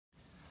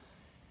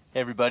Hey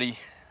everybody,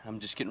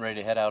 I'm just getting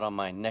ready to head out on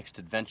my next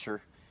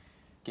adventure,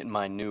 getting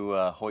my new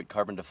Hoyt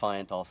Carbon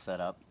Defiant all set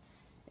up,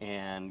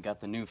 and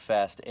got the new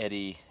Fast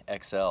Eddy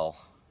XL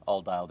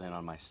all dialed in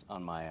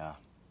on my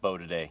bow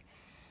today.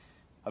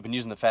 I've been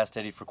using the Fast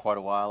Eddy for quite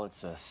a while.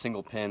 It's a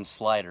single pin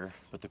slider,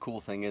 but the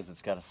cool thing is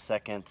it's got a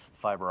second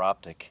fiber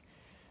optic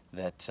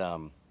that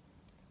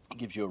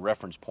gives you a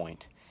reference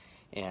point,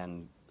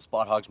 and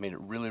Spot Hogg's made it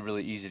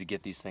really easy to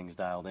get these things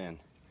dialed in.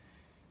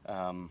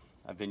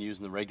 I've been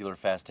using the regular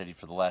Fast Eddy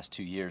for the last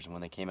 2 years, and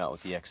when they came out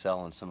with the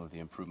XL and some of the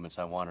improvements,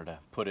 I wanted to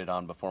put it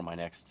on before my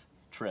next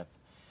trip.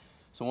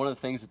 So one of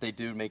the things that they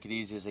do to make it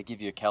easy is they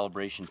give you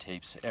calibration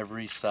tapes.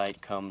 Every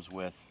sight comes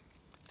with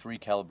 3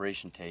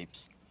 calibration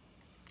tapes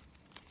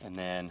and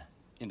then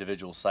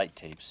individual sight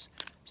tapes.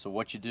 So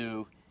what you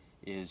do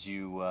is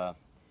you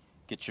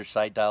get your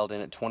sight dialed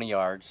in at 20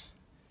 yards,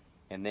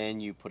 and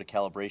then you put a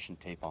calibration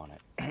tape on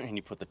it. And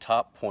you put the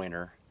top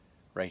pointer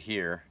right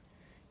here.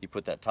 You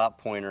put that top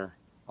pointer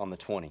on the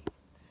 20,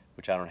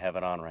 which I don't have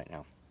it on right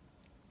now.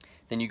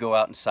 Then you go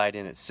out and sight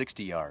in at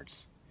 60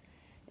 yards,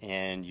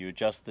 and you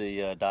adjust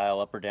the dial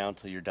up or down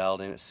till you're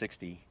dialed in at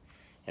 60.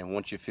 And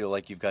once you feel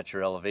like you've got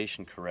your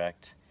elevation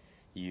correct,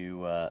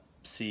 you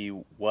see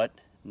what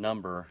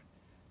number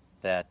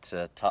that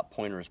top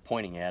pointer is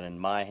pointing at, and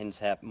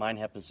mine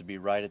happens to be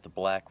right at the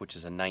black, which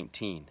is a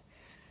 19.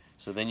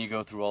 So then you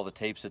go through all the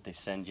tapes that they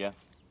send you,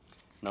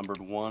 numbered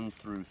 1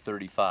 through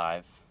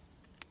 35.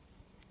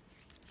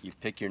 You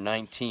pick your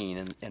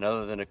 19, and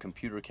other than a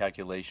computer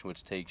calculation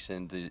which takes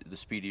in the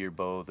speed of your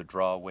bow, the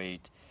draw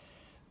weight,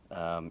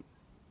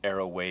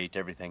 arrow weight,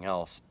 everything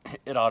else,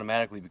 it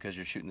automatically, because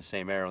you're shooting the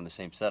same arrow in the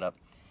same setup,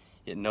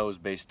 it knows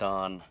based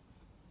on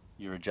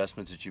your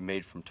adjustments that you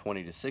made from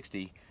 20 to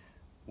 60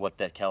 what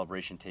that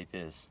calibration tape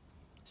is.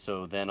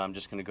 So then I'm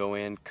just going to go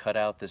in, cut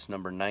out this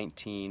number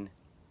 19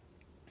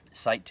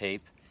 sight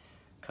tape,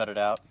 cut it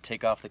out,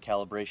 take off the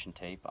calibration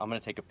tape. I'm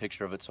going to take a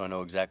picture of it so I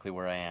know exactly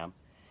where I am,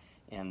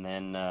 and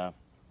then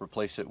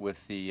replace it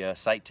with the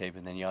sight tape,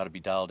 and then you ought to be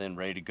dialed in,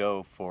 ready to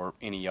go for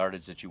any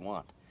yardage that you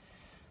want.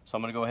 So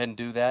I'm going to go ahead and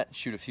do that,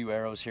 shoot a few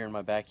arrows here in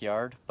my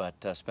backyard, but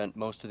spent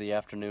most of the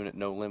afternoon at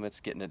no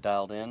limits getting it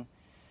dialed in.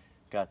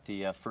 Got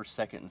the first,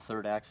 second, and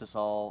third axis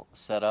all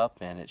set up,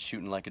 and it's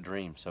shooting like a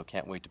dream, so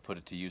can't wait to put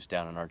it to use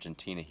down in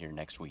Argentina here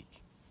next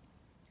week.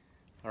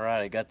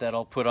 Alright, I got that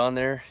all put on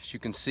there. As you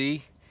can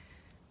see,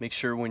 make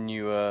sure when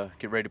you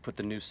get ready to put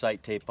the new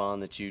sight tape on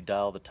that you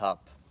dial the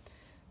top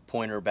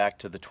pointer back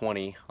to the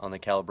 20 on the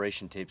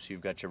calibration tape, so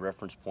you've got your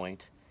reference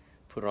point.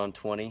 Put it on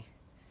 20,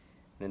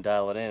 then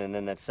dial it in, and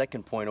then that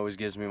second point always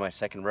gives me my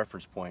second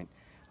reference point.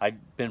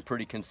 I've been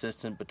pretty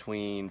consistent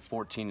between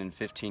 14 and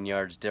 15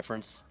 yards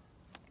difference,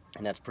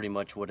 and that's pretty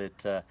much what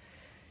it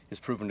is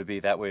proven to be.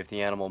 That way, if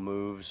the animal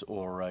moves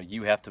or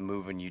you have to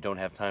move and you don't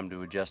have time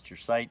to adjust your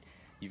sight,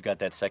 you've got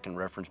that second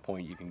reference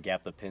point. You can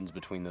gap the pins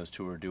between those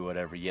two or do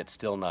whatever, yet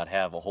still not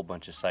have a whole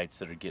bunch of sights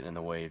that are getting in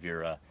the way of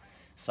your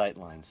sight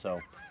line.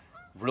 So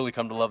really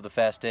come to love the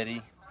Fast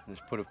Eddy.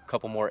 Just put a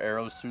couple more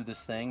arrows through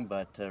this thing,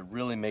 but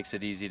really makes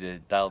it easy to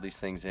dial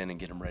these things in and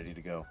get them ready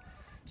to go.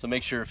 So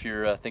make sure if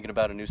you're thinking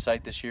about a new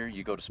sight this year,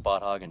 you go to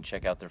Spot Hogg and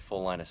check out their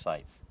full line of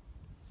sights.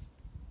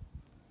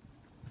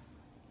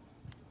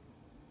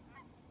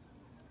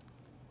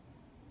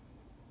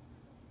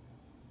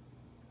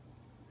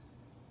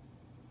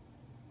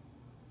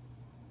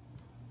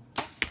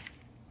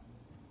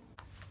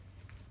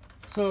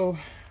 So,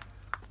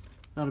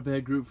 not a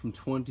bad group from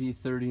 20,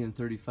 30, and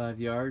 35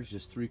 yards.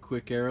 Just 3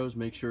 quick arrows,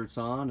 make sure it's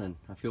on, and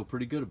I feel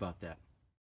pretty good about that.